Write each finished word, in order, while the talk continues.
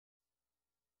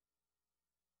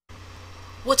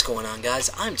What's going on, guys?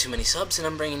 I'm Too Many Subs, and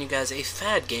I'm bringing you guys a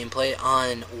FAD gameplay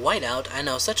on Whiteout. I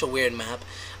know, such a weird map,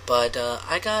 but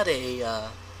I got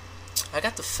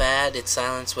the FAD. It's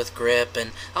silence with grip, and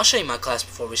I'll show you my class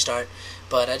before we start.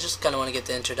 But I just kind of want to get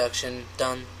the introduction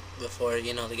done before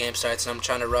the game starts, and I'm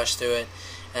trying to rush through it.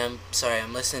 And sorry,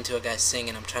 I'm listening to a guy sing,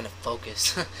 and I'm trying to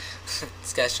focus.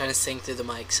 This guy's trying to sing through the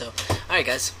mic. So, all right,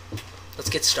 guys, let's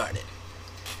get started.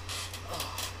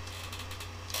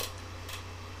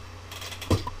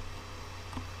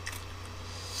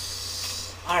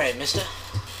 Alright, mister.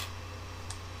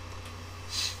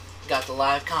 Got the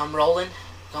live comm rolling.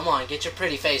 Come on, get your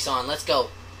pretty face on. Let's go.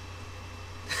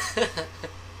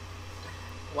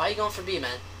 Why are you going for B,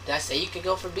 man? Did I say you could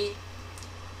go for B?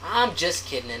 I'm just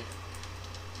kidding.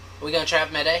 We gonna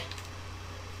trap med A?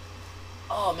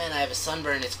 Oh, man, I have a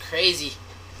sunburn. It's crazy.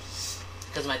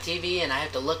 Because of my TV, and I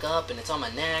have to look up, and it's on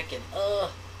my neck, and,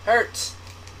 hurts.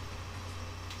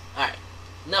 Alright,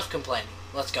 enough complaining.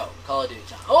 Let's go. Call of Duty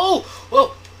time. Oh!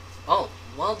 Whoa! Oh,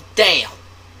 well, damn.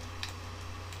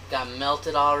 Got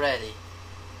melted already.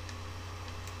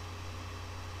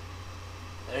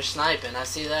 They're sniping. I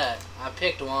see that. I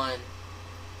picked one.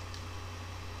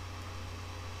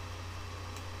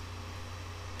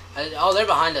 Oh, they're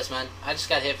behind us, man. I just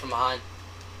got hit from behind.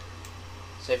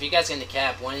 So if you guys get in the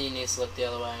cap, one of you needs to look the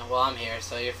other way. Well, I'm here,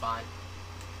 so you're fine.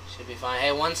 Should be fine.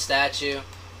 Hey, one statue.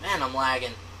 Man, I'm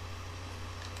lagging.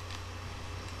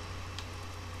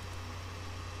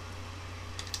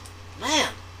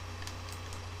 Man,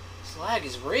 this lag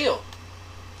is real.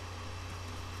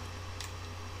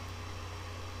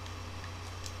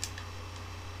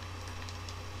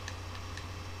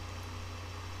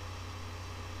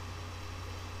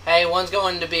 Hey, one's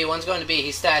going to B, one's going to B.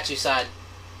 He's statue side.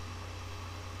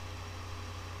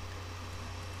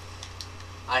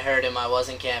 I heard him. I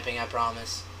wasn't camping, I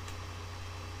promise.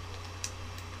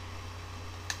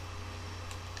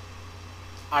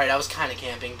 Alright, I was kind of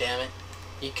camping, damn it.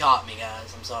 You caught me,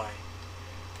 guys. I'm sorry.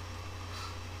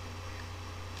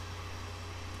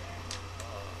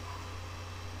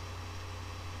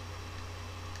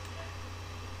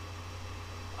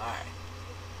 Alright.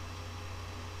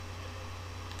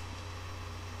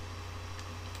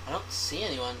 I don't see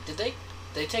anyone. Did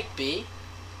they take B?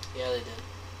 Yeah, they did.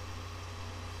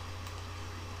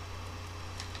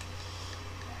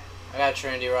 I got a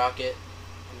Trinity rocket.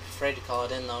 I'm afraid to call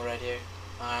it in, though, right here.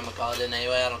 I'm gonna call it in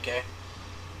anyway. I don't care.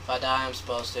 If I die, I'm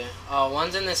supposed to. Oh,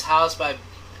 one's in this house by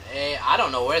A. I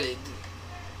don't know where they...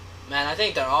 Man, I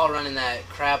think they're all running that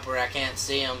crap where I can't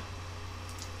see them.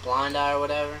 Blind eye or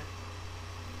whatever.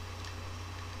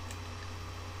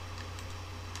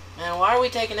 Man, why are we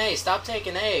taking A? Stop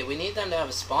taking A. We need them to have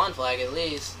a spawn flag at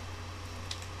least.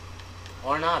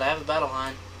 Or not. I have a battle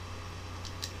line.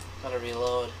 Gotta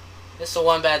reload. This is the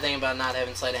one bad thing about not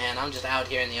having sleight of hand. I'm just out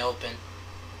here in the open.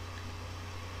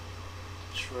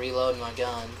 Just reloading my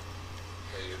gun.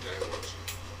 Hey, your dad wants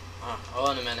you.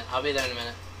 Oh, in a minute. I'll be there in a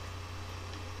minute.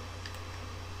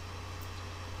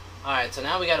 Alright, so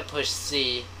now we gotta push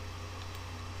C.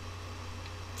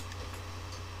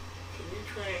 Can you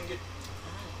try and get...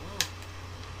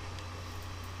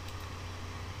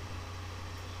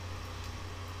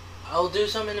 I'll do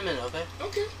something in a minute, okay?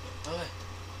 Okay. Okay.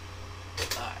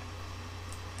 Alright.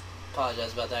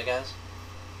 Apologize about that, guys.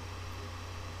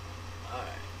 Alright.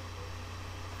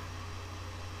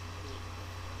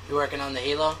 You working on the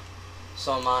helo?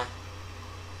 So am I.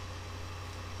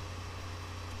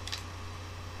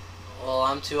 Well,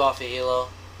 I'm 2 off a helo.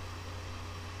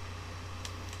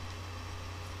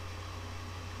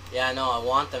 Yeah, I know, I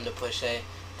want them to push A.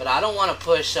 But I don't want to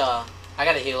push, I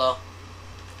got a helo.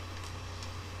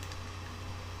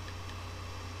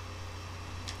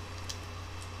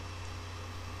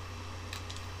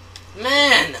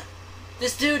 Man!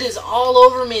 This dude is all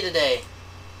over me today.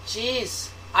 Jeez.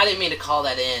 I didn't mean to call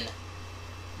that in.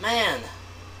 Man.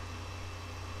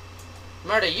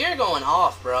 Murder, you're going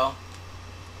off, bro.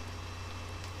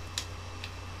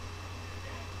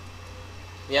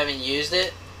 You haven't used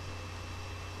it?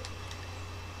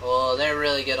 Well, they're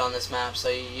really good on this map, so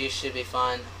you should be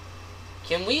fine.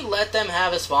 Can we let them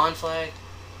have a spawn flag?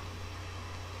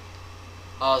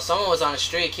 Oh, someone was on a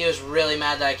streak. He was really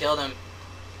mad that I killed him.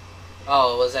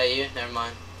 Oh, was that you? Never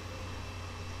mind.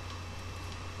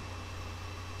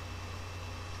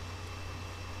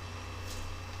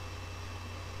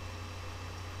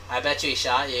 I bet you he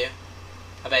shot you.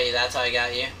 I bet you that's how he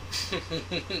got you.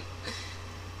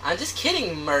 I'm just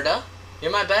kidding, Murda. You're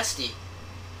my bestie.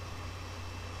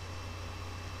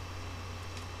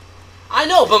 I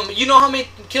know, but you know how many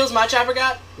kills my chopper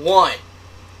got? 1.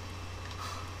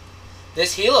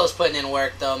 This helo's putting in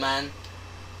work, though, man.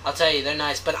 I'll tell you, they're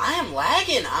nice. But I am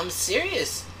lagging. I'm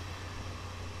serious.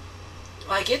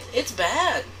 Like, it's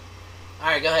bad.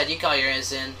 Alright, go ahead. You call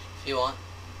yours in if you want.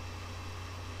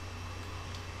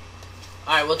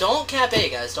 Alright, well, don't cap A,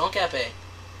 guys. Don't cap A.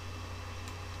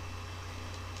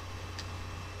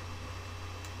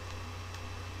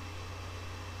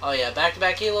 Oh, yeah.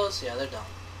 Back-to-back helos? Yeah, they're done.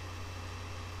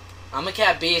 I'm a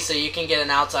cap B so you can get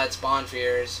an outside spawn for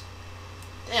yours.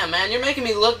 Damn, man. You're making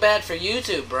me look bad for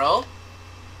YouTube, bro.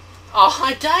 Oh,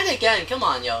 I died again. Come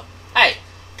on, yo. Hey,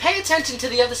 pay attention to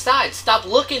the other side. Stop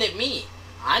looking at me.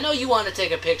 I know you want to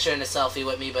take a picture and a selfie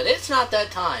with me, but it's not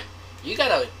that time. You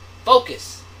gotta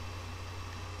focus.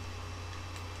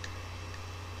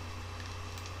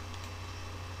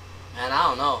 Man, I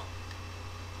don't know.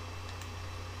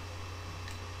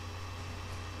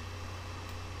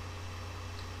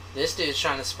 This dude's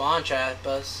trying to spawn trap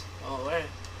us. Oh, where?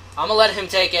 I'm gonna let him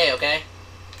take A, okay?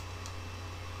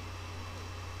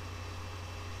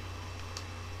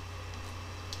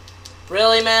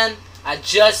 Really, man? I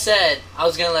just said I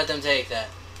was gonna let them take that.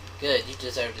 Good, you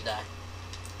deserve to die.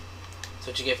 That's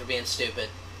what you get for being stupid.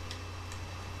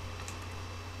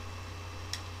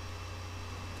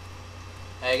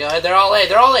 Hey, go ahead. They're all A.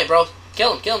 They're all A, bro.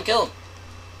 Kill him, kill him, kill him.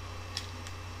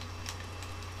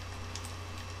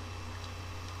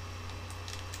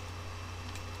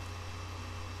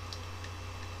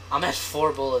 I'm at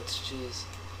 4 bullets, jeez.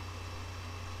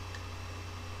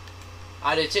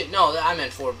 I do too. No, I'm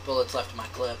at 4 bullets left in my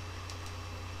clip.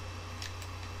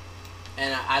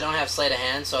 And I don't have sleight of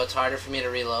hand, so it's harder for me to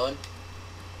reload.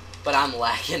 But I'm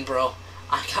lagging, bro.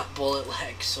 I got bullet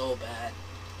lag so bad.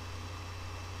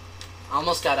 I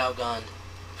almost got outgunned.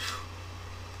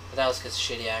 But that was because of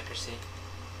shitty accuracy.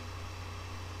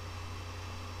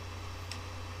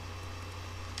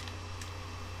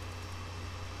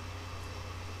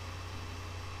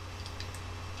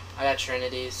 I got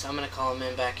Trinities. I'm gonna call him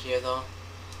in back here though.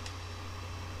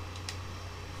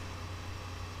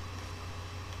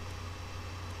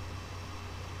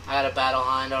 I got a battle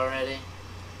hind already.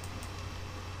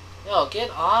 Yo, get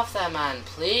off that man,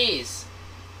 please.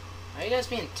 Why are you guys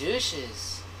being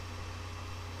douches?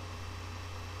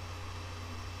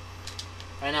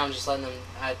 Right now I'm just letting them,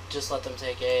 I just let them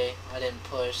take A. I didn't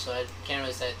push, so I can't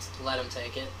really say let them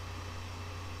take it.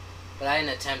 But I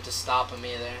didn't attempt to stop him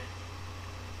either.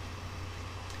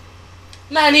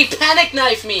 Man, he panic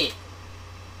knifed me!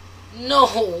 No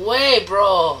way,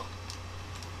 bro!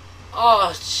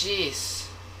 Oh, jeez.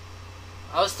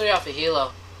 I was 3 off a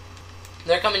helo.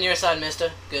 They're coming your side,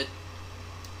 mister. Good.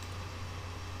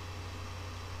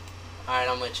 Alright,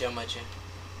 I'm with you, I'm with you.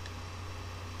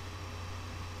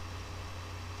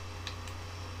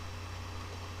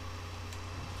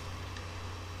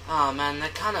 Oh man,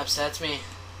 that kinda upsets me.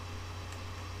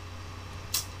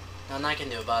 Nothing I can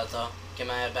do about it though. Get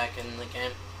my head back in the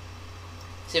game.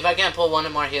 See if I can't pull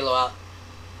one more helo out.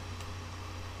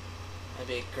 That'd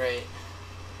be great.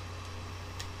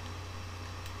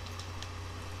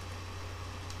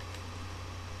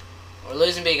 We're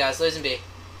losing B, guys. Losing B.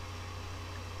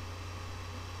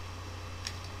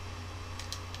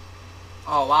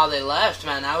 Oh, wow, they left,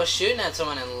 man. I was shooting at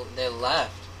someone and they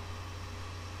left.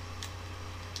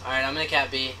 Alright, I'm gonna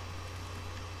cap B.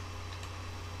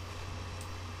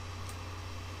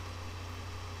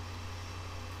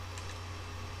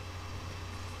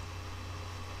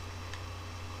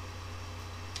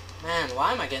 Man,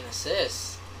 why am I getting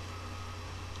assists?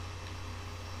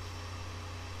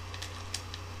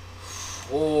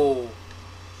 Whoa.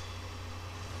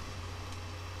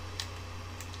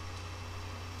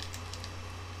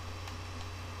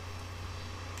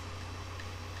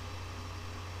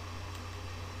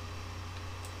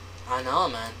 I know,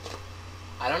 man.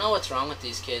 I don't know what's wrong with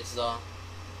these kids, though.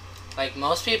 Like,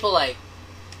 most people, like,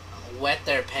 wet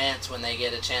their pants when they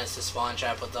get a chance to spawn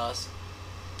trap with us.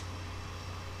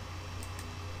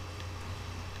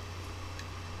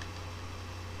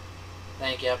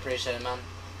 Thank you, I appreciate it, man.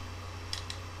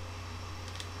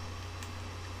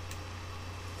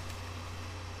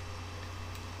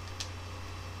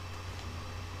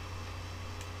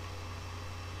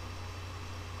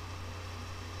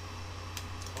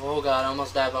 Oh god, I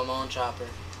almost died by my own chopper.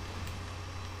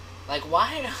 Like,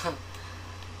 why?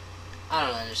 I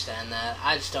don't understand that.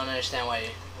 I just don't understand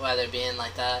why they're being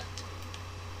like that.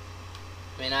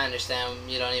 I mean, I understand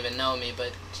you don't even know me,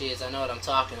 but geez, I know what I'm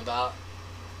talking about.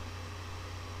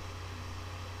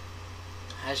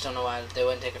 I just don't know why they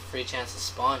wouldn't take a free chance to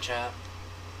spawn trap.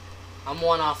 I'm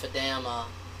 1 off a damn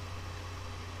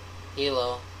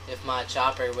helo if my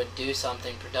chopper would do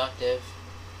something productive.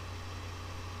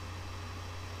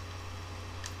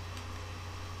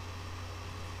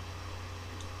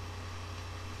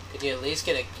 Could you at least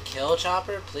get a kill,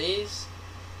 Chopper, please?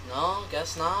 No,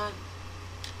 guess not.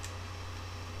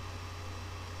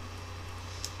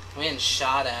 We getting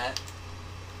shot at.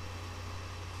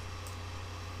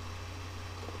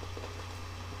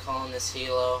 I'm calling this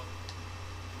helo.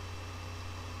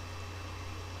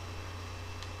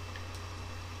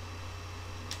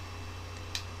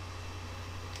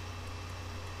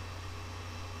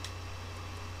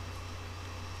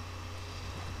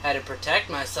 Had to protect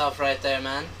myself right there,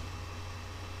 man.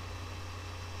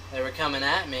 They were coming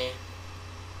at me.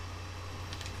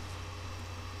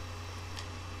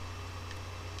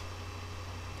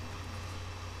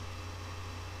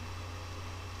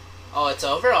 Oh, it's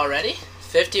over already?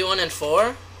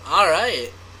 51-4?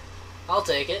 Alright. I'll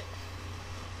take it.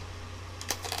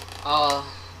 I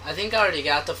think I already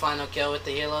got the final kill with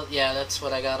the helo. Yeah, that's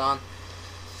what I got on.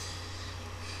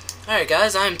 Alright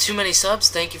guys, I am Too Many Subs.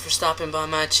 Thank you for stopping by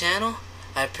my channel.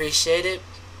 I appreciate it.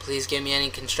 Please give me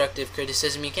any constructive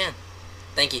criticism you can.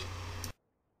 Thank you.